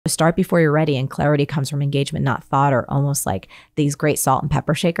start before you're ready, and clarity comes from engagement, not thought, are almost like these great salt and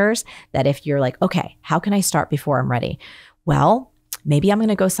pepper shakers that if you're like, okay, how can I start before I'm ready? Well, maybe I'm going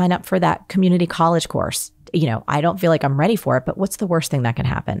to go sign up for that community college course. I don't feel like I'm ready for it, but what's the worst thing that can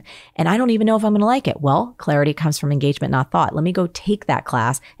happen? And I don't even know if I'm going to like it. Well, clarity comes from engagement, not thought. Let me go take that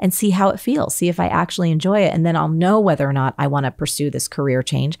class and see how it feels, see if I actually enjoy it. And then I'll know whether or not I want to pursue this career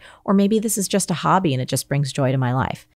change, or maybe this is just a hobby and it just brings joy to my life.